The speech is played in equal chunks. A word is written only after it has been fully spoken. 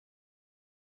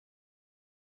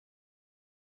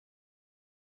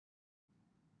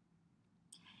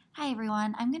Hi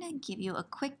everyone, I'm going to give you a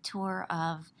quick tour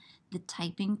of the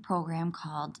typing program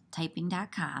called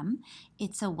typing.com.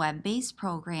 It's a web-based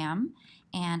program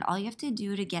and all you have to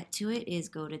do to get to it is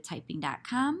go to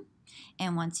typing.com,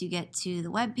 and once you get to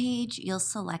the web page you'll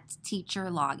select Teacher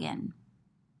Login.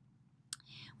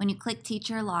 When you click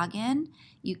Teacher Login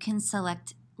you can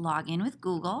select Login with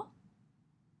Google.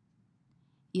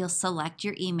 You'll select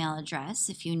your email address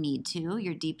if you need to,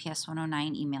 your DPS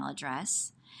 109 email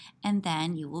address, and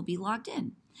then you will be logged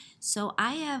in. So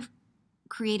I have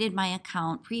created my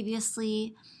account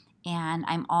previously and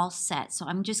I'm all set. So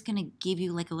I'm just going to give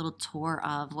you like a little tour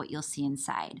of what you'll see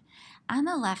inside. On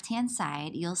the left hand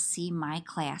side, you'll see My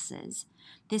Classes.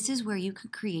 This is where you can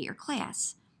create your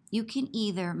class. You can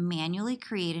either manually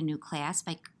create a new class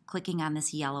by clicking on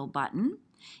this yellow button.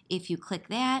 If you click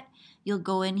that, you'll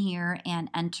go in here and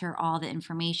enter all the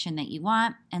information that you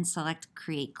want and select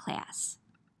Create Class.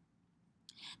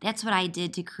 That's what I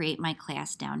did to create my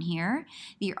class down here.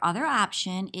 Your other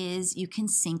option is you can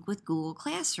sync with Google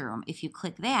Classroom. If you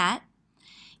click that,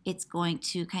 it's going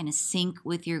to kind of sync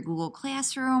with your Google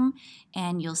Classroom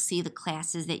and you'll see the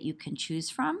classes that you can choose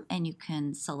from and you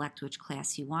can select which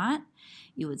class you want.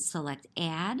 You would select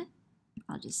Add.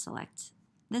 I'll just select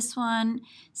this one,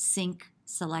 sync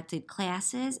selected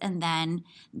classes, and then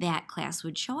that class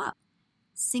would show up.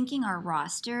 Syncing our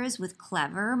rosters with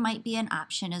Clever might be an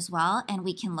option as well, and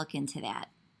we can look into that.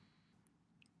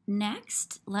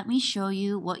 Next, let me show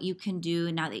you what you can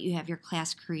do now that you have your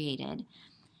class created.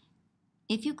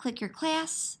 If you click your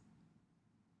class,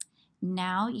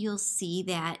 now you'll see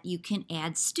that you can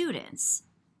add students.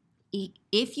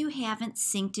 If you haven't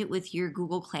synced it with your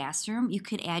Google Classroom, you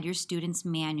could add your students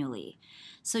manually.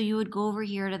 So you would go over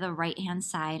here to the right-hand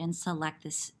side and select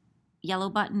this yellow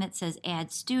button that says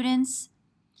Add Students.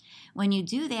 When you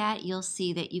do that, you'll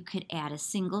see that you could add a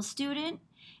single student,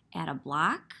 add a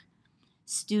block,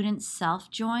 student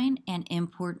self-join, and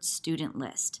import student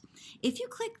list. If you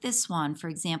click this one, for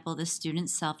example, the student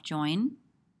self-join,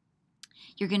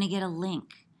 you're going to get a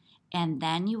link. And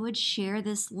then you would share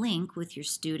this link with your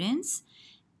students,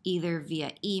 either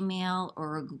via email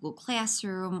or a Google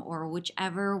Classroom or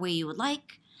whichever way you would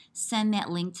like. Send that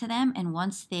link to them, and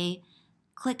once they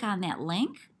click on that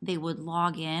link, they would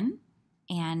log in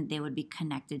and they would be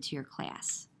connected to your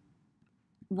class.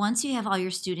 Once you have all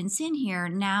your students in here,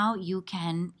 now your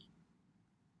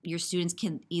students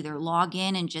can either log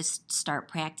in and just start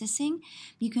practicing.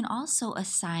 You can also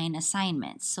assign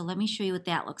assignments. So let me show you what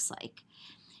that looks like.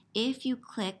 If you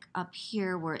click up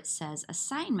here where it says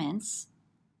Assignments,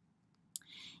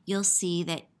 you'll see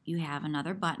that you have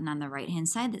another button on the right-hand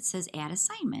side that says Add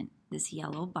Assignment, this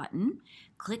yellow button.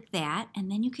 Click that,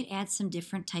 and then you could add some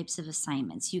different types of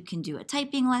assignments. You can do a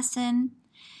typing lesson,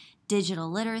 digital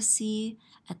literacy,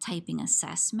 a typing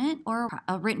assessment, or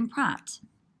a written prompt.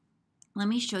 Let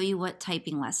me show you what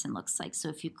typing lesson looks like. So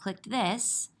if you clicked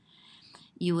this,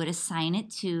 you would assign it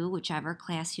to whichever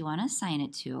class you want to assign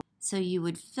it to. So you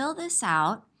would fill this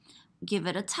out, give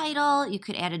it a title, you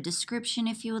could add a description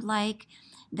if you would like.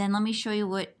 Then let me show you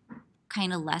what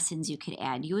kind of lessons you could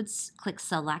add. You would click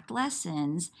Select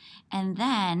Lessons, and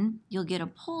then you'll get a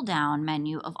pull-down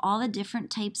menu of all the different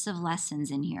types of lessons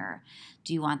in here.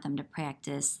 Do you want them to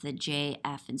practice the J,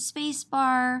 F, and space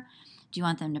bar? Do you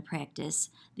want them to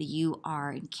practice the U, R,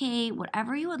 and K?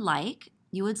 Whatever you would like,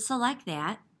 you would select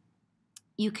that.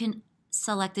 You can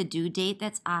select a due date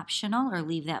that's optional or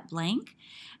leave that blank,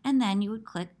 and then you would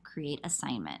click Create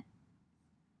Assignment.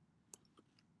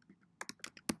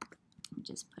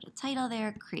 Just put a title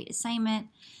there, Create Assignment.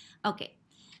 Okay,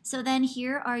 so then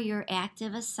here are your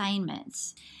active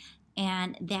assignments,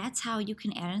 and that's how you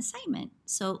can add an assignment.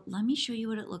 So let me show you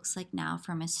what it looks like now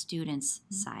from a student's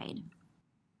side.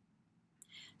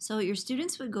 So your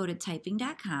students would go to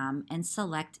typing.com and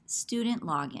select Student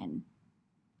Login.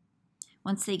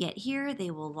 Once they get here,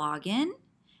 they will log in.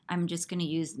 I'm just going to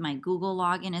use my Google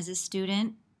login as a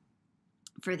student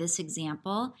for this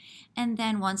example. And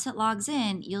then once it logs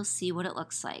in, you'll see what it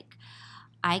looks like.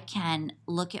 I can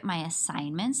look at my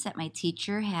assignments that my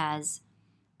teacher has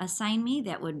assigned me.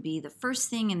 That would be the first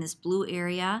thing in this blue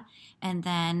area. And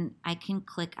then I can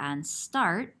click on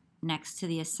Start next to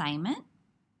the assignment.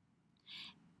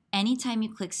 Anytime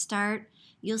you click Start,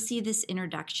 you'll see this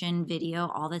introduction video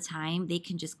all the time. They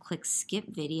can just click Skip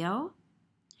Video,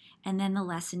 and then the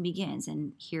lesson begins.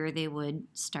 And here they would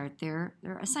start their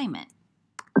assignment.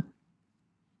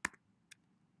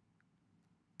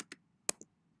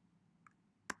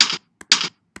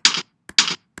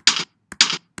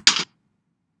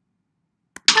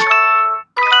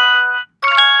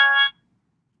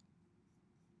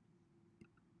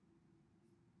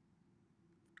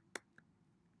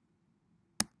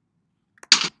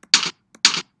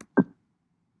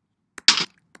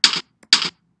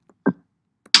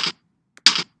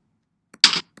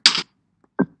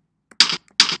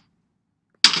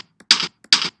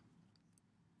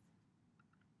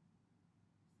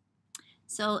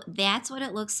 So that's what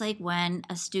it looks like when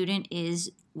a student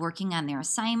is working on their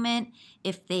assignment.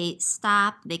 If they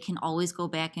stop, they can always go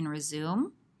back and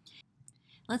resume.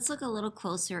 Let's look a little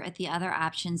closer at the other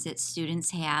options that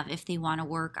students have if they want to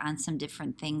work on some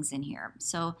different things in here.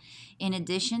 So in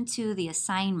addition to the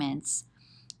assignments,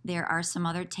 there are some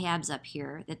other tabs up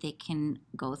here that they can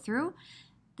go through.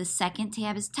 The second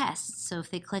tab is tests. So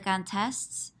if they click on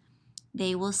tests,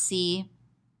 they will see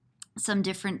some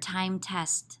different time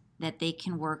tests that they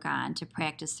can work on to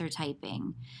practice their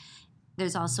typing.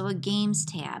 There's also a games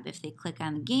tab. If they click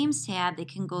on the games tab, they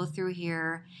can go through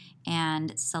here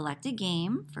and select a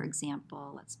game. For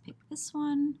example, let's pick this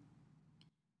one.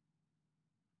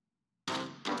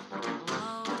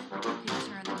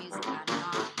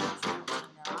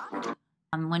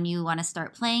 When you want to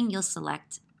start playing, you'll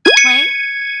select play.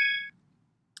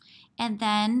 And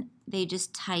then they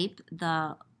just type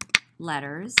the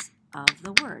letters of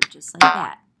the word, just like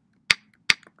that.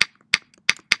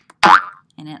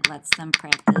 And it lets them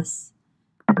practice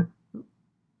their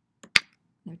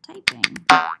typing.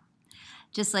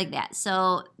 Just like that.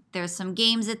 So there's some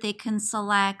games that they can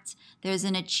select. There's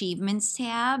an achievements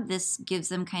tab. This gives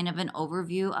them kind of an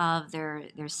overview of their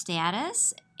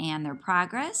status and their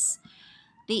progress.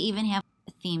 They even have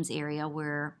a themes area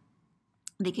where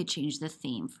they could change the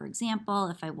theme. For example,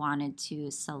 if I wanted to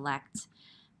select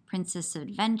Princess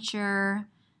Adventure,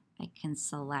 I can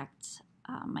select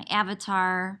my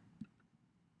avatar.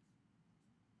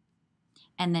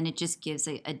 And then it just gives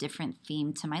a different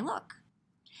theme to my look.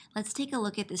 Let's take a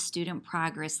look at the student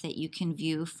progress that you can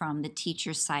view from the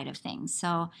teacher side of things.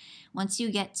 So once you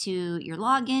get to your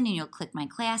login and you'll click My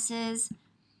Classes,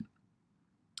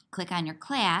 click on your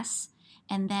class,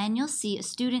 and then you'll see a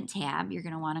student tab. You're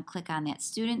going to want to click on that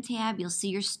student tab. You'll see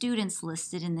your students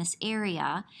listed in this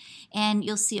area, and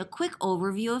you'll see a quick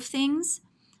overview of things,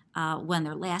 when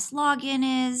their last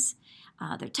login is,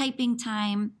 their typing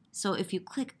time. So if you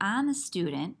click on the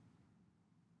student,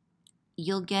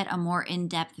 you'll get a more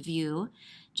in-depth view.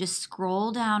 Just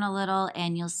scroll down a little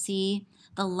and you'll see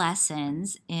the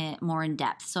lessons more in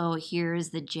depth. So here's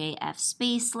the JF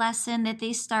space lesson that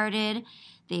they started.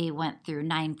 They went through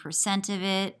 9% of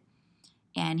it.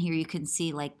 And here you can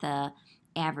see like the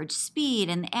average speed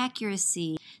and the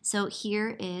accuracy. So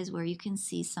here is where you can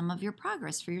see some of your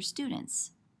progress for your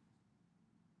students.